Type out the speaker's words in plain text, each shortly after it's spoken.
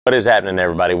What is happening,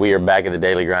 everybody? We are back at the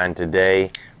Daily Grind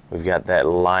today. We've got that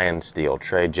LionSteel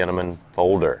Trade Gentleman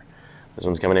folder. This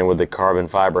one's coming in with the carbon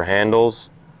fiber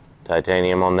handles,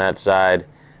 titanium on that side,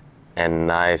 and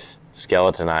nice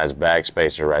skeletonized back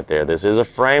spacer right there. This is a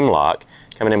frame lock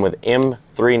coming in with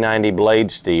M390 blade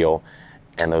steel,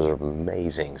 and those are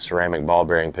amazing ceramic ball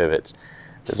bearing pivots.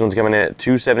 This one's coming in at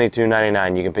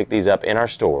 $272.99. You can pick these up in our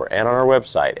store and on our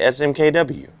website,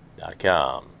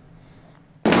 smkw.com.